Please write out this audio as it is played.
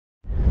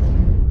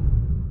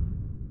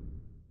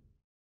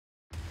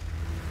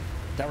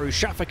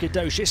Darussafaka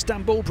Dogus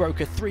Istanbul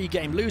broke a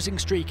 3-game losing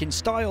streak in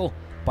style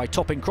by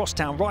topping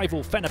crosstown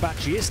rival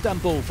Fenerbahce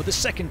Istanbul for the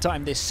second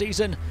time this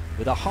season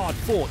with a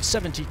hard-fought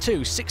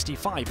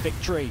 72-65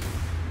 victory.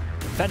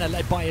 Fener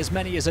led by as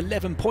many as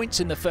 11 points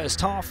in the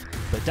first half,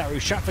 but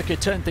Darussafaka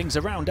turned things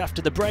around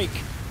after the break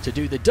to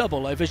do the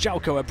double over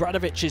Željko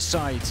Obradovic's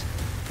side.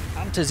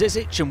 Ante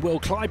Zizic and Will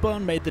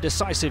Clyburn made the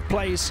decisive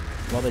plays,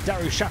 while the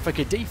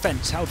Darussafaka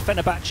defence held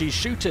Fenerbahce's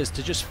shooters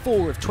to just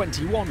 4 of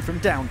 21 from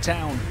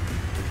downtown.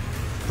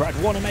 Brad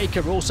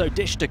Wanamaker also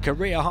dished a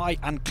career-high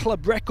and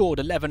club-record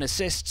 11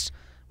 assists,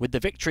 with the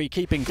victory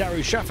keeping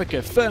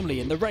Darussafaka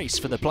firmly in the race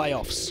for the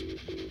playoffs.